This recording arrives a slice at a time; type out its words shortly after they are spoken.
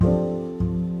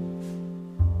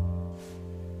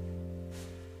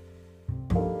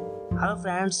Hello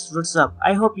friends, what's up?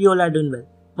 I hope you all are doing well.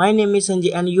 My name is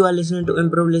Sanjay and you are listening to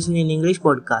Improve Listening in English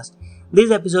podcast.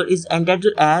 This episode is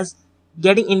entitled as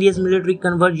Getting India's Military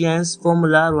Convergence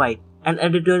Formula Right, an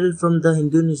editorial from the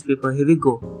Hindu newspaper. Here we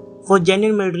go. For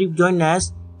genuine military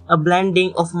joiners, a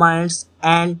blending of minds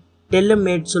and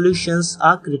tailor-made solutions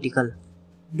are critical.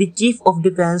 The Chief of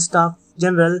Defence Staff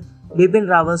General Bipin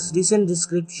Rawat's recent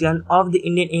description of the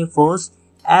Indian Air Force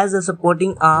as a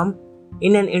supporting arm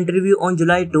in an interview on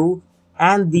July 2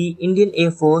 and the Indian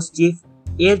Air Force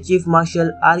Air Chief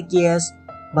Marshal RKS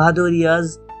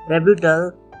Bahaduria's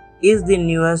rebuttal is the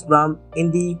newest bump in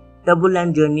the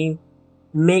turbulent journey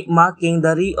marking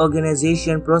the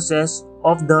reorganization process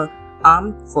of the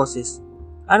armed forces.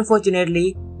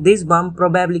 Unfortunately, this bump,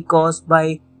 probably caused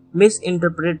by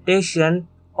misinterpretation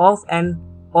of an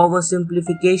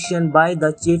oversimplification by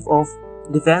the Chief of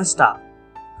Defence Staff,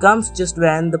 comes just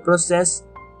when the process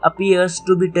appears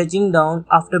to be touching down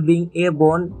after being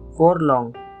airborne for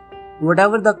long.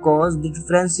 Whatever the cause, the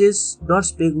differences don't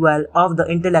speak well of the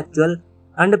intellectual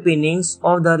underpinnings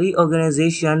of the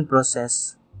reorganization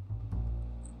process.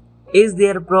 Is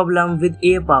there a problem with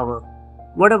air power?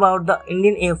 What about the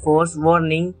Indian Air Force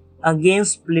warning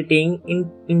against splitting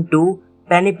into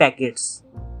penny packets?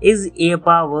 Is air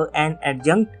power an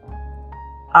adjunct?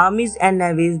 Armies and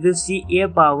navies will see air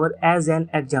power as an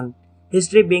adjunct,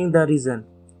 history being the reason.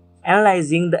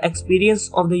 Analyzing the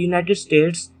experience of the United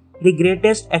States, the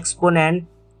greatest exponent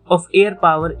of air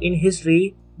power in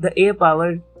history, the air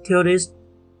power theorist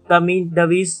Tommy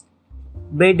Davis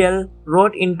Badel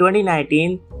wrote in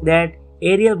 2019 that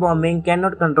aerial bombing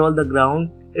cannot control the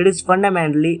ground. It is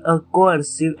fundamentally a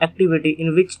coercive activity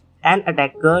in which an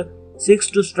attacker seeks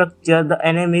to structure the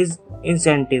enemy's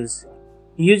incentives,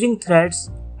 using threats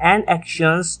and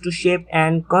actions to shape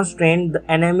and constrain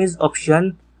the enemy's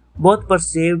option, both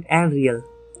perceived and real.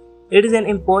 It is an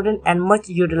important and much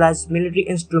utilized military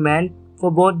instrument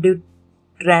for both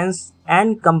deterrence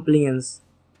and compliance.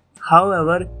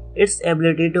 However, its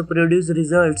ability to produce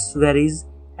results varies,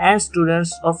 and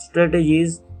students of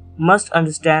strategies must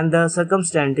understand the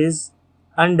circumstances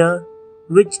under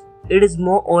which it is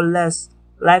more or less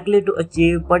likely to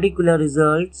achieve particular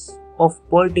results of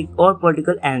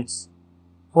political ends.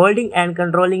 Holding and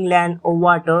controlling land or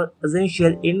water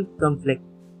essential in conflict.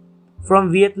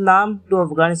 From Vietnam to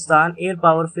Afghanistan, air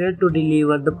power failed to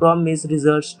deliver the promised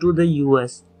results to the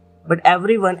US, but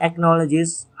everyone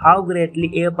acknowledges how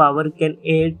greatly air power can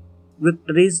aid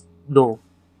victories though.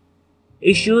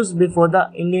 Issues before the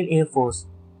Indian Air Force.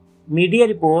 Media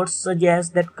reports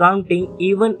suggest that counting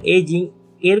even aging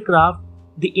aircraft,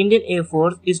 the Indian Air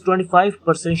Force is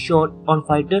 25% short on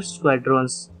fighter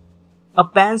squadrons. A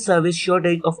pan-service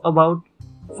shortage of about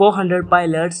 400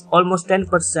 pilots, almost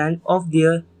 10% of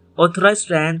their authorized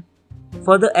strength,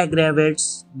 further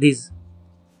aggravates this.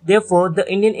 Therefore, the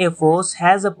Indian Air Force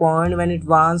has a point when it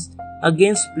warns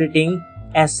against splitting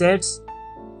assets,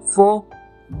 for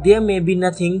there may be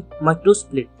nothing much to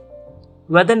split.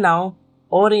 Whether now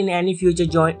or in any future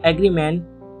joint arrangement,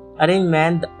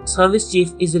 the service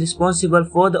chief is responsible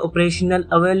for the operational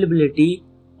availability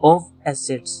of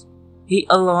assets. He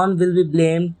alone will be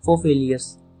blamed for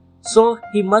failures, so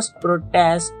he must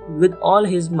protest with all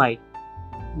his might.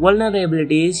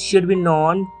 Vulnerabilities should be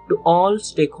known to all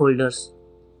stakeholders.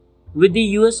 With the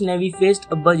US Navy faced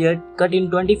a budget cut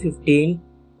in 2015,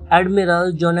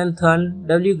 Admiral Jonathan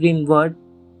W. Greenwald,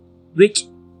 which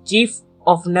Chief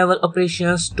of Naval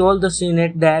Operations, told the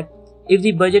Senate that if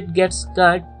the budget gets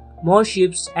cut, more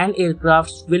ships and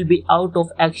aircrafts will be out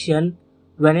of action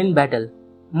when in battle.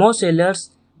 More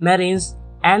sailors, marines,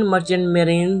 and merchant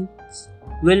marines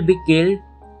will be killed,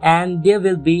 and there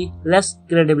will be less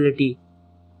credibility.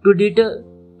 To deter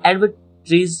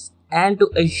adversaries and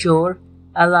to assure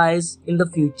allies in the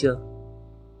future.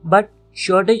 But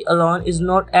shortage alone is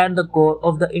not at the core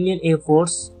of the Indian Air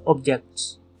Force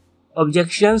objections.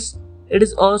 It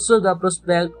is also the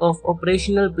prospect of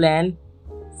operational plan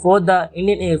for the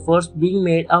Indian Air Force being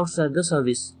made outside the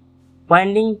service.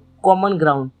 Finding common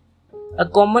ground. A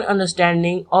common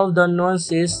understanding of the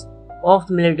nuances of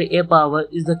military air power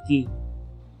is the key.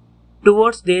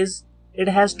 Towards this, it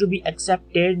has to be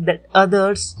accepted that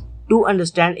others too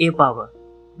understand air power.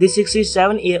 The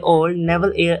 67-year-old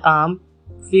Naval Air Arm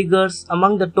figures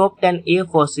among the top 10 air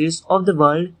forces of the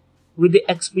world with the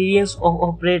experience of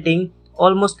operating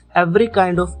almost every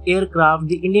kind of aircraft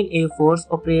the Indian Air Force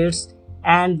operates,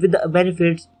 and with the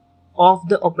benefits of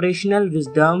the operational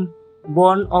wisdom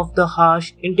born of the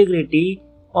harsh integrity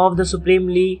of the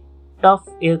supremely tough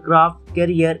aircraft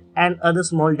carrier and other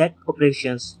small deck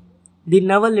operations. The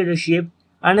naval leadership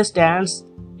understands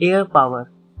air power.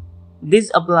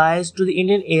 This applies to the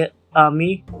Indian Air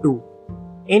Army too,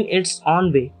 in its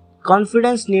own way.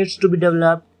 Confidence needs to be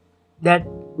developed that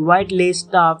widely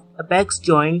staffed apex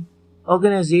joint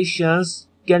organizations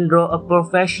can draw up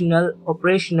professional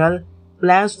operational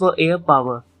plans for air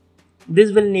power.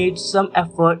 This will need some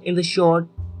effort in the short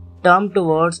term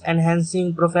towards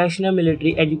enhancing professional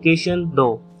military education,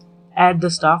 though, at the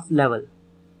staff level.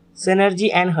 Synergy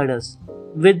and hurdles.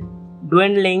 With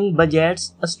dwindling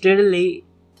budgets, a steadily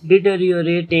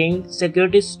deteriorating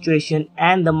security situation,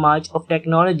 and the march of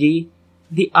technology,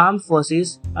 the armed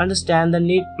forces understand the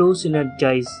need to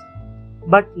synergize.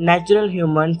 But natural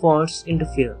human forces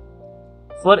interfere.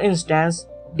 For instance,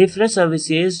 different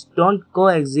services don't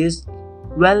coexist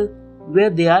well where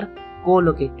they are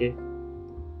co-located.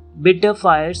 Bitter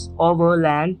fights over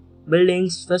land,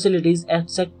 buildings, facilities,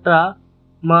 etc.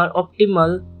 more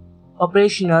optimal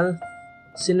operational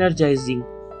synergizing.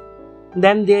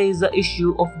 Then there is the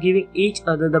issue of giving each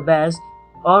other the best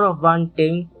or of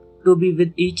wanting to be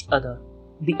with each other.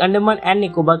 The Andaman and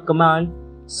Nicobar Command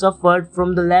suffered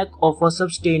from the lack of a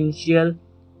substantial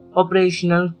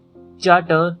operational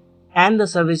charter and the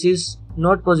services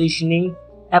not positioning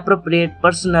appropriate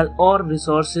personnel or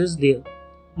resources there.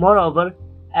 Moreover,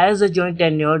 as the joint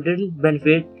tenure didn't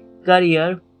benefit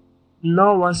career,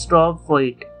 no one strove for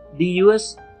it. The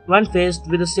US, when faced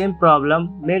with the same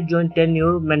problem, made joint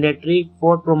tenure mandatory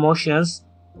for promotions.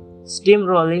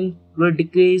 Steamrolling with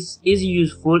decrees is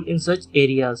useful in such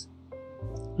areas.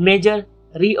 Major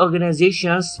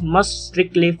reorganizations must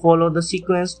strictly follow the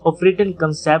sequence of written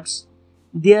concepts,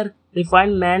 their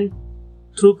refinement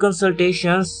through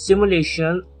consultations,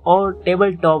 simulation, or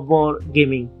tabletop war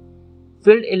gaming,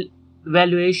 field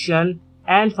evaluation,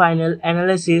 and final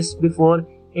analysis before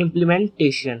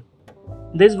implementation.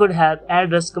 This would help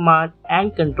address command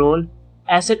and control,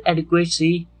 asset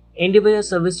adequacy, individual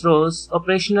service roles,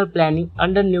 operational planning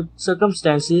under new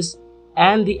circumstances,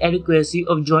 and the adequacy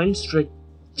of joint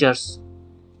structures.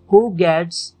 Who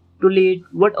gets to lead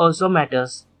what also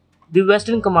matters. The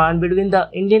Western Command between the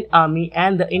Indian Army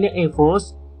and the Indian Air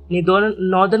Force, the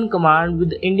Northern Command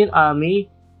with the Indian Army,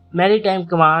 Maritime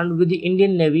Command with the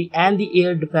Indian Navy, and the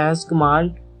Air Defense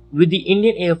Command with the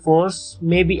Indian Air Force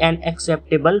may be an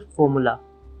acceptable formula.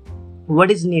 What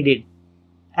is needed?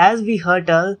 As we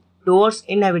hurtle towards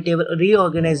inevitable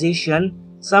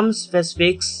reorganization, some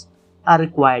specifics are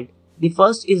required. The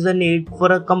first is the need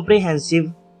for a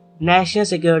comprehensive national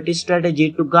security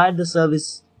strategy to guide the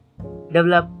service,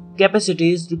 develop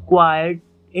capacities required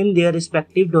in their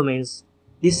respective domains.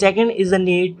 The second is the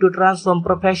need to transform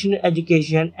professional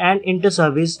education and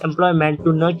inter-service employment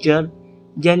to nurture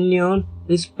genuine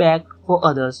respect for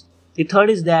others. The third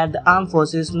is that the armed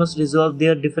forces must resolve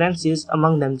their differences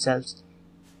among themselves,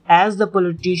 as the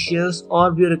politicians or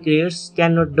bureaucrats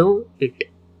cannot do it.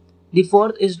 The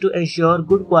fourth is to ensure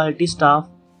good quality staff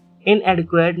in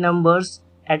adequate numbers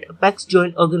at apex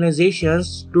joint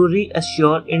organizations to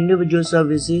reassure individual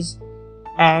services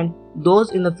and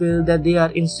those in the field that they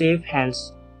are in safe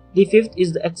hands. The fifth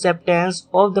is the acceptance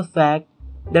of the fact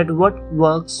that what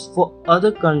works for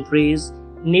other countries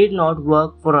need not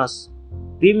work for us.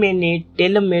 We may need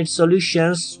tailor-made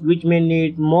solutions which may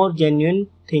need more genuine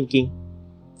thinking.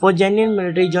 For genuine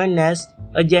military jointness,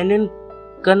 a genuine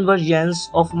convergence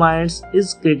of minds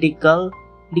is critical.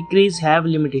 Decrees have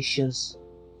limitations.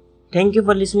 Thank you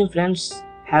for listening, friends.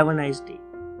 Have a nice day.